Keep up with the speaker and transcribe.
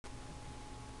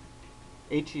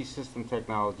HE System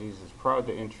Technologies is proud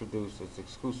to introduce its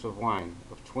exclusive line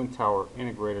of twin-tower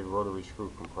integrated rotary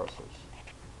screw compressors.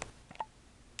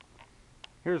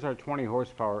 Here's our 20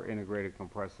 horsepower integrated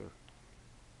compressor.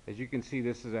 As you can see,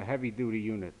 this is a heavy-duty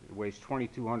unit. It weighs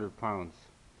 2,200 pounds.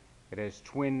 It has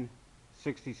twin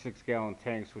 66-gallon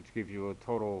tanks, which gives you a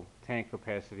total tank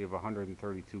capacity of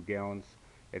 132 gallons.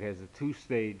 It has a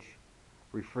two-stage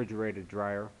refrigerated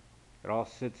dryer. It all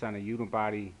sits on a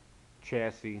unibody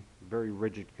chassis, very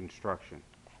rigid construction.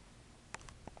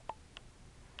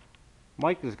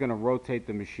 Mike is going to rotate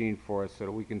the machine for us so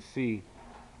that we can see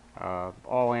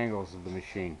all angles of the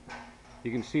machine.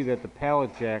 You can see that the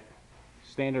pallet jack,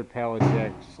 standard pallet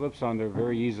jack, slips under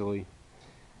very easily,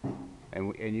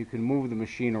 and you can move the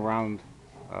machine around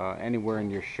anywhere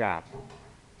in your shop.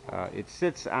 It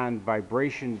sits on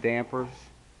vibration dampers,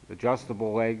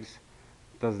 adjustable legs.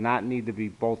 Does not need to be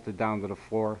bolted down to the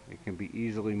floor. It can be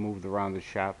easily moved around the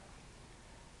shop.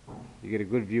 You get a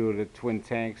good view of the twin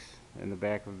tanks in the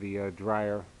back of the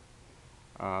dryer.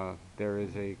 There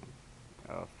is a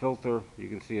filter you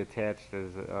can see attached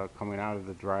as coming out of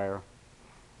the dryer,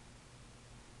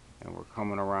 and we're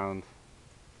coming around.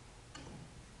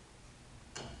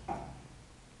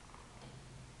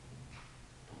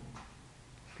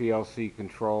 PLC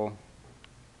control.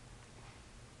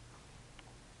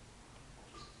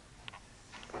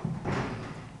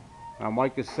 Now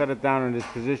Mike has set it down in this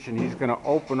position. He's going to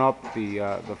open up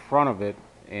the front of it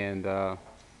and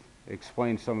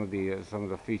explain some of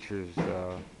the features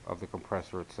of the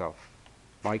compressor itself.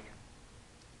 Mike?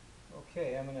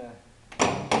 Okay, I'm going to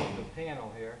move the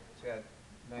panel here. It's got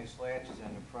nice latches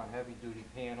on the front, heavy-duty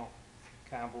panel,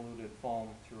 convoluted foam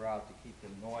throughout to keep the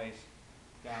noise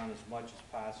down as much as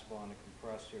possible on the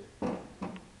compressor.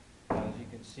 As you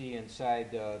can see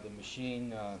inside the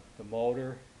machine, the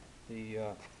motor,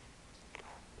 the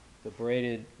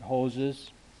braided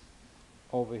hoses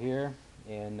over here,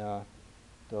 and the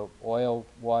oil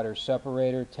water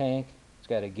separator tank. It's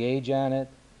got a gauge on it,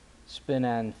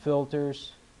 spin-on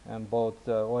filters on both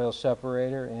the oil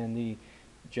separator and the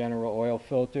general oil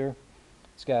filter.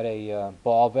 It's got a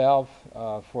ball valve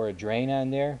for a drain on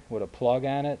there with a plug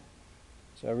on it.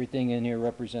 So everything in here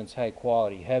represents high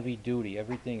quality, heavy duty.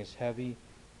 Everything is heavy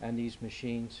on these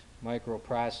machines.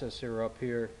 Microprocessor up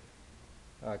here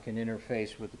can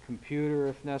interface with the computer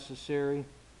if necessary.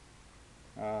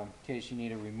 In case you need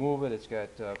to remove it, it's got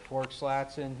fork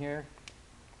slots in here.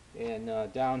 And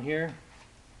down here,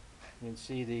 you can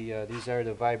see these are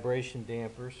the vibration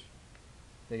dampers.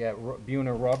 They got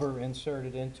Buna rubber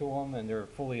inserted into them, and they're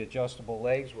fully adjustable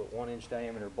legs with 1-inch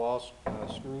diameter ball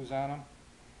screws on them,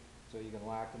 so you can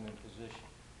lock them in position.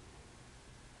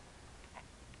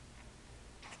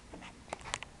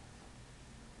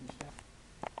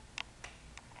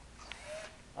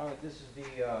 Alright, this is the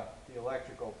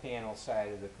electrical panel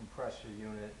side of the compressor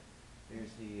unit.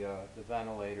 Here's the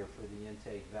ventilator for the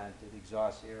intake vent. It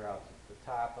exhausts air out to the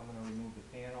top. I'm going to remove the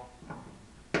panel,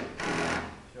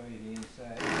 show you the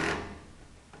inside.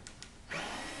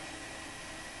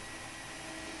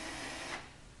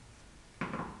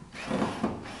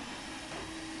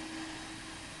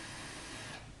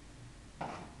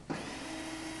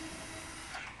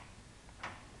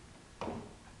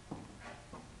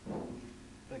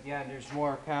 Again, there's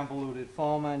more convoluted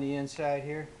foam on the inside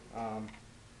here.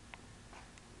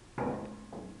 And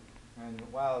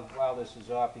while this is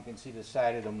off, you can see the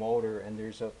side of the motor, and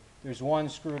there's one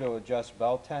screw to adjust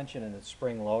belt tension, and it's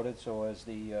spring loaded, so as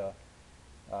the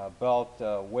belt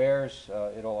wears,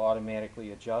 it'll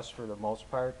automatically adjust for the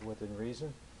most part within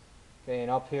reason. Okay,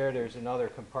 and up here there's another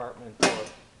compartment for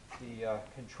the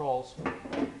controls.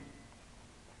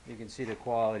 You can see the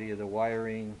quality of the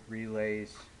wiring,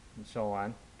 relays, and so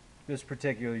on. This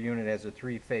particular unit has a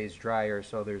three-phase dryer,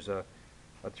 so there's a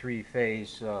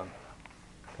three-phase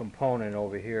component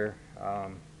over here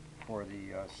for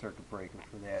the circuit breaker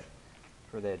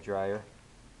for that dryer.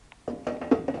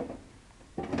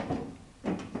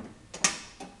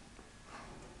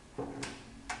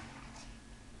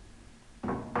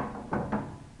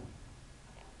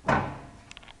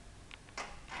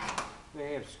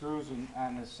 They have screws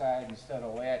on the side instead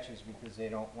of latches because they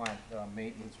don't want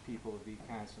maintenance people to be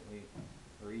constantly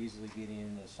or easily getting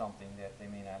into something that they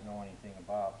may not know anything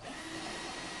about.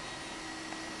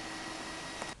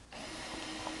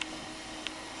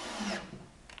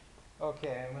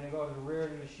 Okay, I'm going to go to the rear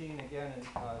of the machine again, and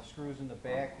screws in the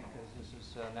back because this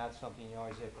is not something you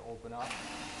always have to open up.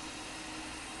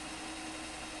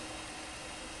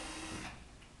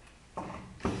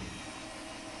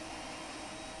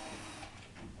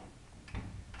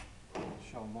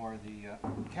 Show more more of the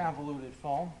convoluted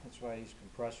foam. That's why these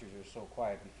compressors are so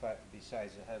quiet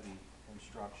besides the heavy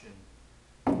construction.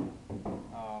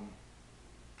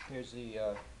 Here's the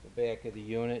back of the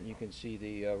unit. You can see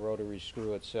the rotary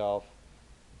screw itself,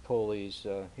 pulleys.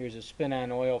 Here's a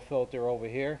spin-on oil filter over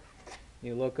here.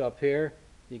 You look up here,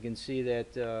 you can see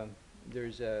that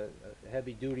there's a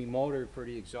heavy-duty motor for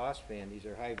the exhaust fan. These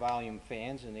are high-volume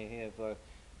fans, and they have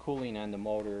cooling on the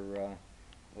motor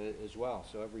as well,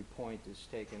 so every point is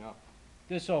taken up.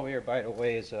 This over here, by the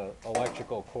way, is an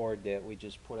electrical cord that we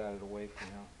just put out of the way for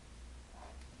now.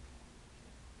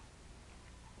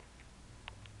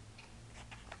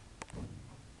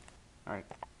 All right.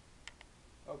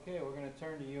 Okay, we're going to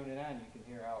turn the unit on. You can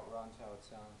hear how it runs, how it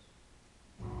sounds.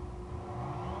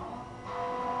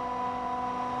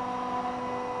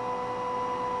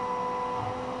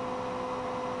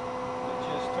 It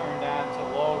just turned on to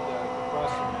load the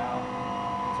compressor now.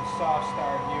 It's a soft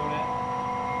start unit.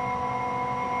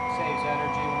 It saves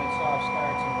energy when it soft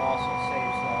starts, and it also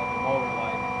saves the motor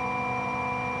life.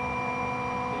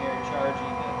 Here,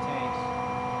 charging the tanks.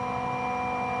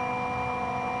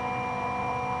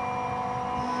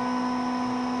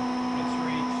 It's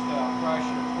reached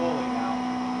pressure fully now.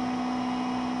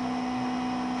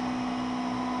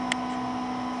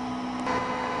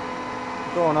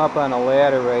 Going up on a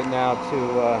ladder right now to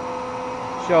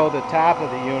show the top of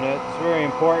the unit. It's very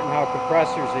important how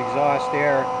compressors exhaust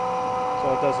air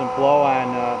so it doesn't blow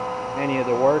on any of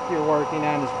the work you're working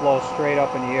on. Just blow straight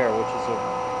up in the air, which is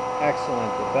excellent,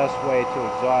 the best way to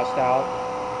exhaust out.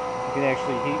 You can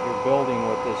actually heat your building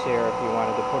with this air if you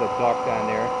wanted to put a duct on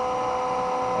there.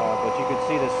 But you can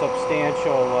see the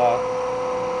substantial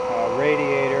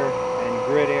radiator and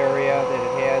grid area that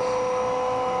it has.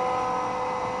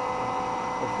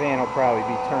 The fan will probably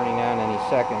be turning on any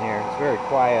second here. It's very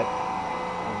quiet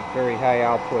and very high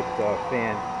output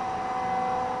fan.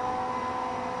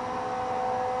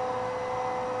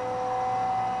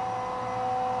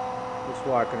 Just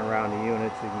walking around the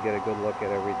unit so you can get a good look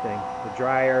at everything. The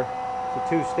dryer, it's a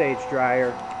two-stage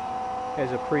dryer,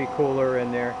 has a pre-cooler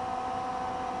in there,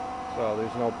 so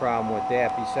there's no problem with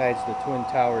that. Besides the twin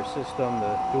tower system,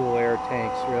 the dual air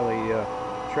tanks really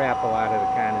trap a lot of the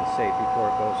condensate before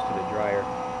it goes to the dryer.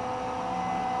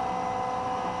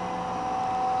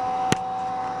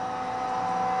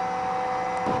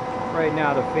 Right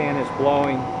now the fan is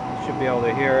blowing. You should be able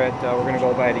to hear it. We're going to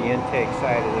go by the intake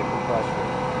side of the compressor.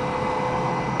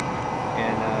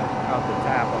 And out the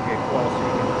top, I'll get closer.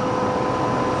 You can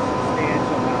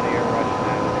substantial amount of air rushing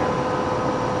out of there.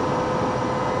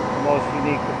 The most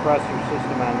unique compressor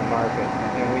system on the market,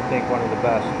 and we think one of the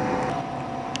best.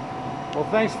 Well,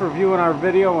 thanks for viewing our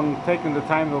video and taking the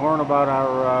time to learn about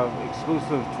our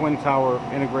exclusive twin tower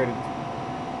integrated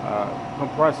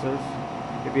compressors.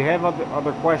 If you have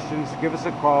other questions, give us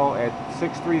a call at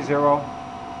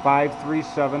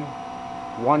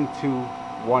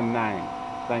 630-537-1219.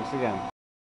 Thanks again.